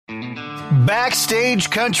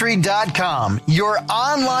BackstageCountry.com, your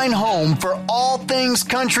online home for all things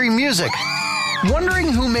country music. Wondering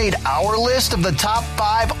who made our list of the top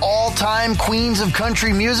 5 all-time queens of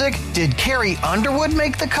country music? Did Carrie Underwood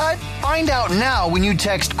make the cut? Find out now when you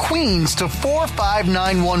text Queens to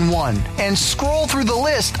 45911 and scroll through the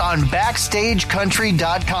list on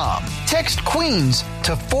BackstageCountry.com. Text Queens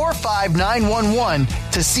to 45911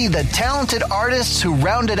 to see the talented artists who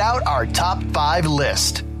rounded out our top 5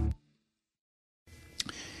 list.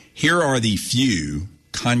 Here are the few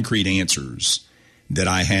concrete answers that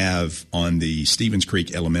I have on the Stevens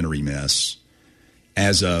Creek Elementary mess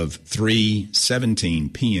as of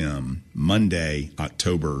 3:17 p.m. Monday,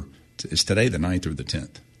 October. Is today the 9th or the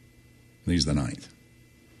 10th? I think it's the 9th.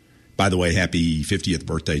 By the way, happy 50th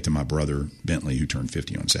birthday to my brother, Bentley, who turned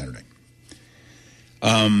 50 on Saturday.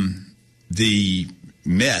 The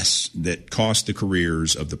mess that cost the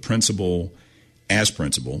careers of the principal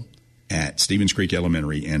at Stevens Creek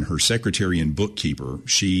Elementary and her secretary and bookkeeper.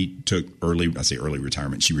 She took early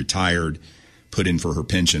retirement. She retired, put in for her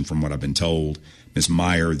pension from what I've been told. Ms.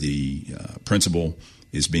 Meyer, the principal,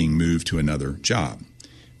 is being moved to another job.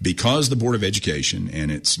 Because the Board of Education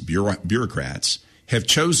and its bureaucrats have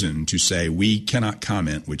chosen to say we cannot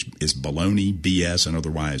comment, which is baloney, BS, and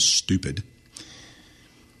otherwise stupid.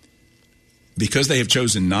 Because they have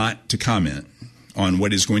chosen not to comment on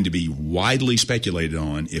what is going to be widely speculated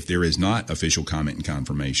on if there is not official comment and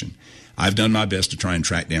confirmation, I've done my best to try and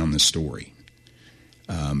track down this story.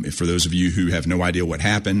 For those of you who have no idea what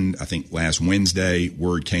happened, I think last Wednesday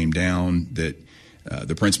word came down that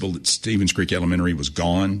the principal at Stevens Creek Elementary was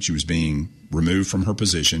gone. She was being removed from her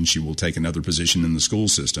position. She will take another position in the school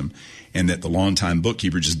system, and that the longtime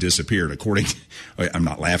bookkeeper just disappeared. I'm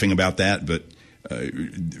not laughing about that, but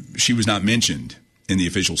she was not mentioned in the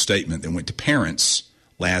official statement that went to parents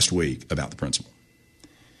last week about the principal.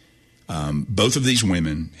 Both of these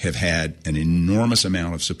women have had an enormous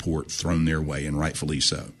amount of support thrown their way, and rightfully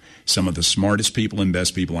so. Some of the smartest people and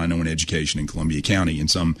best people I know in education in Columbia County, and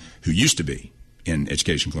some who used to be in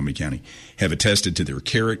education in Columbia County, have attested to their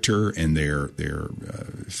character and their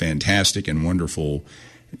fantastic and wonderful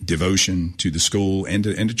devotion to the school and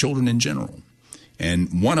to children in general.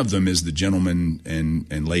 And one of them is the gentleman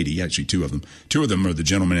and lady, actually two of them. Two of them are the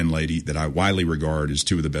gentleman and lady that I widely regard as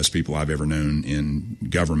two of the best people I've ever known in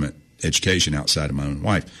government education outside of my own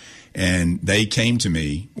wife. And they came to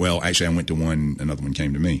me, well, actually I went to one, another one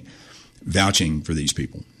came to me, vouching for these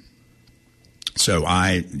people. So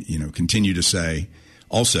I, continue to say,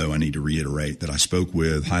 also I need to reiterate that I spoke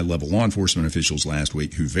with high-level law enforcement officials last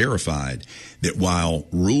week who verified that while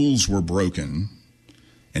rules were broken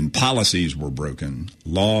and policies were broken,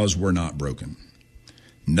 laws were not broken.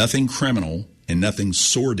 Nothing criminal and nothing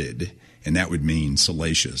sordid, and that would mean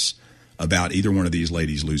salacious, about either one of these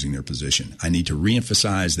ladies losing their position. I need to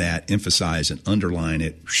reemphasize that, emphasize and underline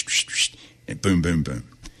it, and boom, boom, boom.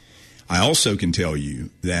 I also can tell you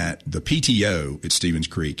that the PTO at Stevens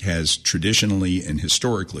Creek has traditionally and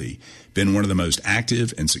historically been one of the most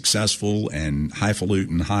active and successful and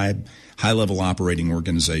highfalutin, high-level operating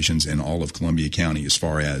organizations in all of Columbia County as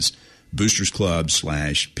far as boosters clubs /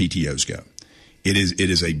 PTOs go. It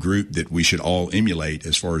is a group that we should all emulate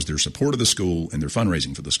as far as their support of the school and their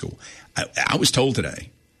fundraising for the school. I was told today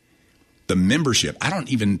the membership, I don't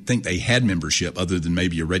even think they had membership other than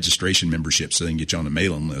maybe a registration membership so they can get you on a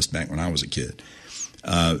mailing list back when I was a kid.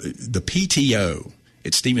 The PTO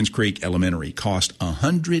at Stevens Creek Elementary cost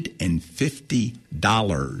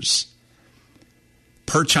 $150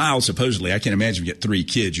 per child, supposedly. I can't imagine if you get 3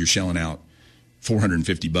 kids, you're shelling out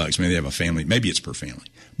 $450. Maybe they have a family. Maybe it's per family.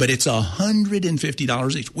 But it's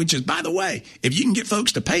 $150 each, which is, by the way, if you can get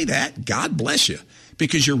folks to pay that, God bless you,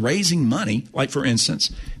 because you're raising money. Like, for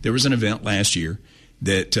instance, there was an event last year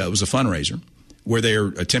that was a fundraiser where they're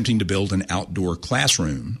attempting to build an outdoor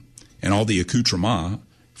classroom and all the accoutrement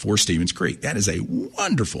for Stevens Creek. That is a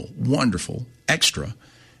wonderful, wonderful extra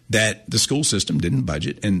that the school system didn't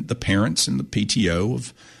budget, and the parents and the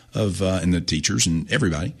PTO and the teachers and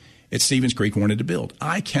everybody at Stevens Creek wanted to build.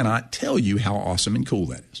 I cannot tell you how awesome and cool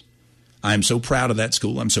that is. I'm so proud of that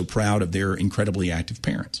school. I'm so proud of their incredibly active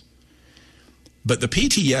parents. But the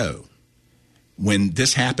PTO, when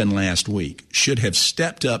this happened last week, should have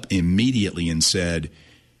stepped up immediately and said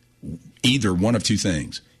either one of two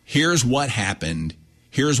things. Here's what happened.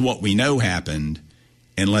 Here's what we know happened,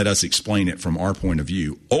 and let us explain it from our point of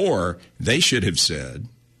view. Or they should have said,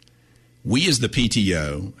 we as the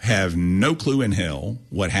PTO have no clue in hell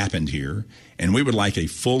what happened here, and we would like a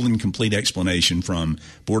full and complete explanation from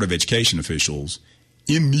Board of Education officials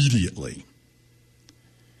immediately.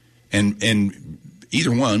 And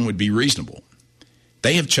either one would be reasonable.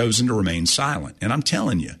 They have chosen to remain silent. And I'm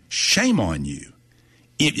telling you, shame on you.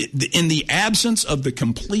 In the absence of the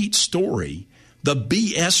complete story, the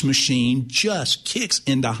BS machine just kicks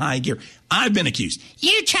into high gear. I've been accused.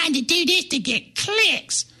 You're trying to do this to get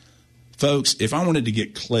clicks. Folks, if I wanted to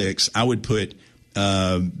get clicks, I would put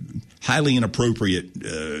highly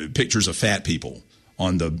inappropriate pictures of fat people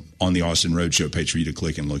on the Austin Roadshow page for you to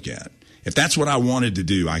click and look at. If that's what I wanted to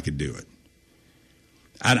do, I could do it.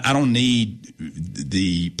 I don't need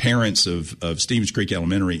the parents of Stevens Creek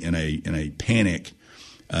Elementary in a panic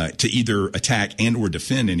to either attack and or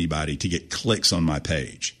defend anybody to get clicks on my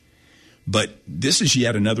page. But this is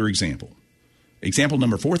yet another example. Example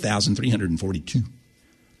number 4,342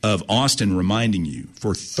 of Austin reminding you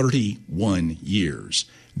for 31 years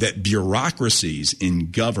that bureaucracies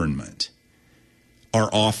in government are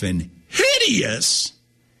often hideous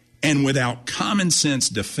and without common sense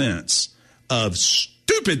defense of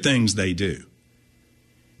stupid things they do.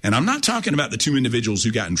 And I'm not talking about the two individuals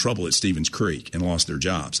who got in trouble at Stevens Creek and lost their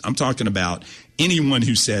jobs. I'm talking about anyone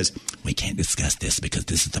who says, we can't discuss this because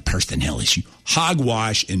this is a personnel issue.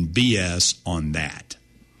 Hogwash and BS on that.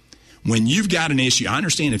 When you've got an issue, I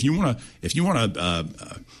understand if you want to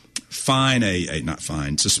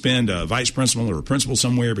suspend a vice principal or a principal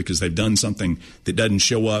somewhere because they've done something that doesn't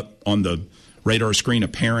show up on the radar screen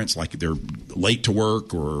of parents, like they're late to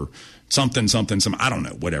work or something, I don't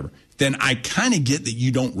know, whatever. Then I kind of get that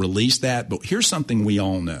you don't release that. But here's something we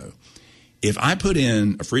all know. If I put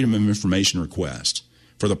in a Freedom of Information request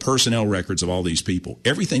for the personnel records of all these people,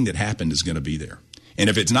 everything that happened is going to be there. And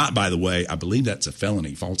if it's not, by the way, I believe that's a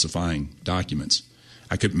felony, falsifying documents.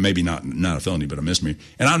 I could maybe not a felony, but a misdemeanor.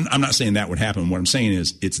 And I'm not saying that would happen. What I'm saying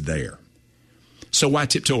is it's there. So why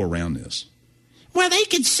tiptoe around this? Well, they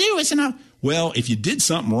could sue us. Well, if you did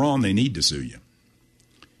something wrong, they need to sue you.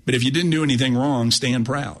 But if you didn't do anything wrong, stand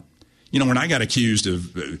proud. You know, when I got accused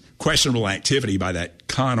of questionable activity by that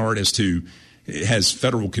con artist who has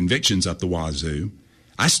federal convictions up the wazoo,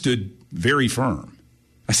 I stood very firm.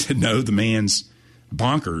 I said, no, the man's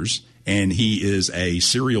bonkers, and he is a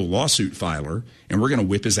serial lawsuit filer, and we're going to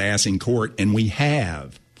whip his ass in court, and we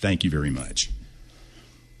have. Thank you very much.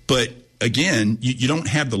 But again, you don't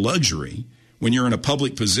have the luxury when you're in a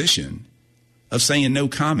public position of saying no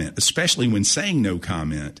comment, especially when saying no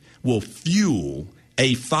comment will fuel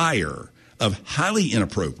a fire of highly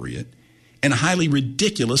inappropriate and highly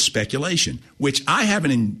ridiculous speculation, which I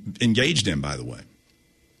haven't engaged in, by the way.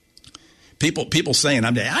 People saying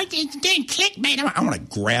I'm doing clickbait. I want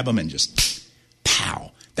to grab them and just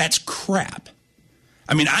pow. That's crap.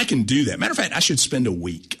 I mean, I can do that. Matter of fact, I should spend a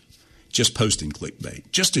week just posting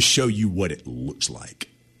clickbait just to show you what it looks like,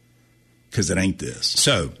 because it ain't this.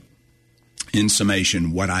 So, in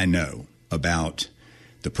summation, what I know about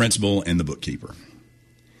the principal and the bookkeeper.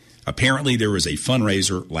 Apparently, there was a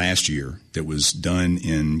fundraiser last year that was done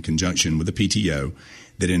in conjunction with the PTO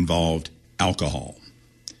that involved alcohol.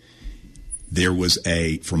 There was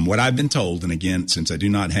from what I've been told, and again, since I do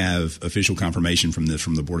not have official confirmation from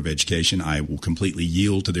the Board of Education, I will completely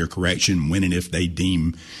yield to their correction when and if they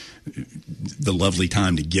deem the lovely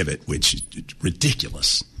time to give it, which is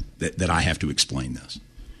ridiculous that I have to explain this.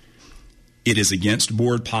 It is against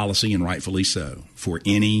board policy, and rightfully so, for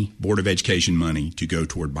any Board of Education money to go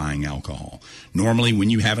toward buying alcohol. Normally, when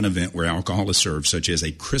you have an event where alcohol is served, such as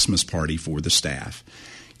a Christmas party for the staff,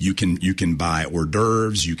 you can buy hors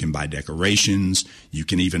d'oeuvres, you can buy decorations, you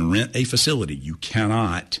can even rent a facility. You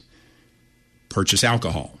cannot purchase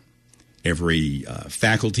alcohol. Every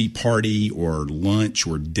faculty party or lunch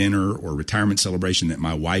or dinner or retirement celebration that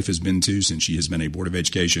my wife has been to since she has been a Board of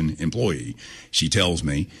Education employee, she tells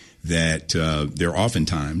me that there are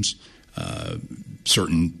oftentimes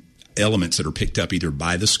certain elements that are picked up either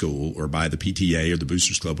by the school or by the PTA or the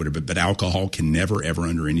Boosters Club, whatever, but alcohol can never, ever,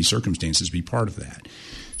 under any circumstances, be part of that.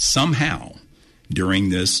 Somehow, during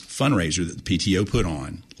this fundraiser that the PTO put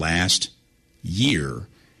on last year,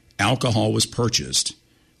 alcohol was purchased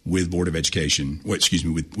with Board of Education, with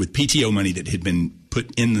PTO money that had been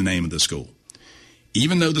put in the name of the school.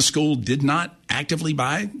 Even though the school did not actively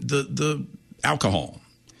buy the alcohol,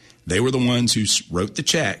 they were the ones who wrote the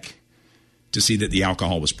check to see that the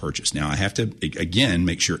alcohol was purchased. Now, I have to, again,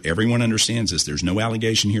 make sure everyone understands this. There's no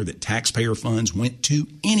allegation here that taxpayer funds went to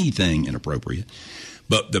anything inappropriate.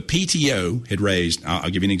 But the PTO had raised, I'll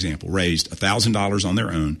give you an example, raised $1,000 on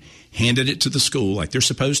their own, handed it to the school like they're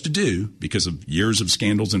supposed to do because of years of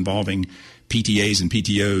scandals involving PTAs and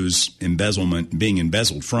PTOs embezzlement, being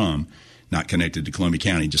embezzled from, not connected to Columbia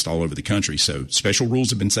County, just all over the country. So special rules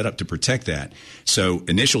have been set up to protect that. So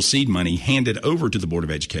initial seed money handed over to the Board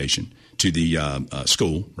of Education, to the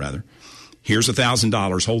school, rather. Here's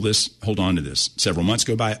 $1,000. Hold on to this. Several months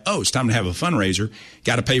go by. Oh, it's time to have a fundraiser.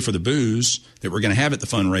 Got to pay for the booze that we're going to have at the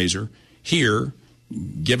fundraiser. Here,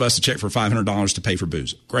 give us a check for $500 to pay for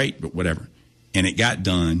booze. Great, but whatever. And it got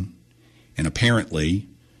done. And apparently,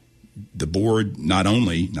 the board,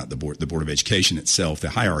 the Board of Education itself, the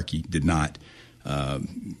hierarchy could not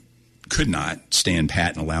stand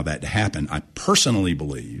pat and allow that to happen. I personally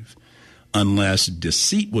believe, unless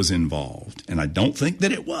deceit was involved, and I don't think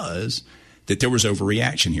that it was, that there was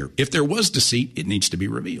overreaction here. If there was deceit, it needs to be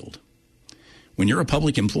revealed. When you're a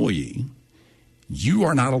public employee, you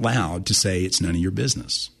are not allowed to say it's none of your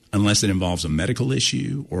business unless it involves a medical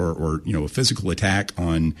issue or a physical attack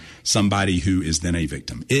on somebody who is then a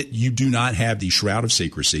victim. You do not have the shroud of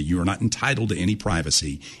secrecy. You are not entitled to any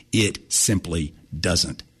privacy. It simply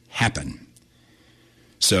doesn't happen.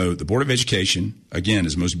 So the Board of Education, again,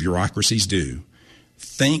 as most bureaucracies do,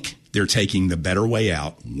 think they're taking the better way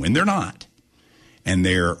out when they're not. And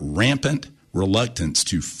their rampant reluctance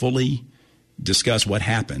to fully discuss what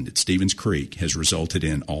happened at Stevens Creek has resulted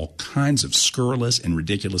in all kinds of scurrilous and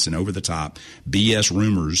ridiculous and over-the-top BS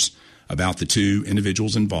rumors about the two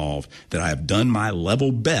individuals involved that I have done my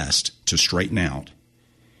level best to straighten out.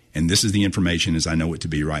 And this is the information as I know it to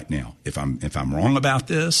be right now. If I'm wrong about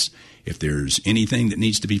this, if there's anything that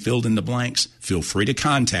needs to be filled in the blanks, feel free to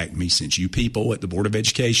contact me. Since you people at the Board of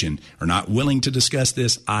Education are not willing to discuss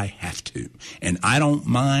this, I have to. And I don't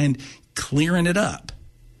mind clearing it up.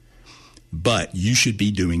 But you should be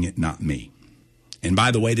doing it, not me. And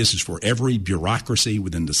by the way, this is for every bureaucracy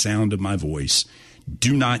within the sound of my voice.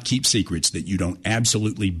 Do not keep secrets that you don't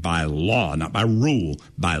absolutely by law, not by rule,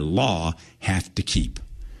 by law, have to keep.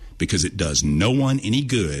 Because it does no one any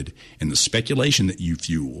good, and the speculation that you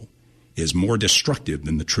fuel is more destructive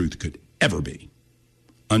than the truth could ever be.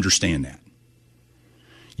 Understand that.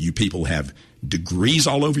 You people have degrees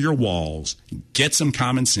all over your walls. Get some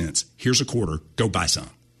common sense. Here's a quarter. Go buy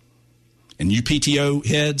some. And you PTO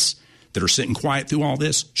heads that are sitting quiet through all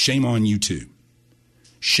this, shame on you too.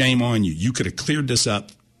 Shame on you. You could have cleared this up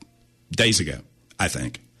days ago, I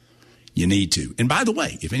think. You need to. And by the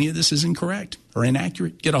way, if any of this is incorrect or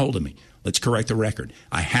inaccurate, get a hold of me. Let's correct the record.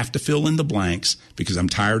 I have to fill in the blanks because I'm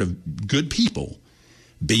tired of good people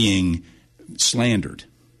being slandered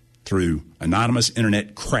through anonymous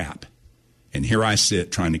internet crap. And here I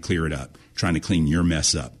sit trying to clear it up, trying to clean your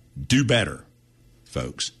mess up. Do better,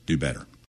 folks. Do better.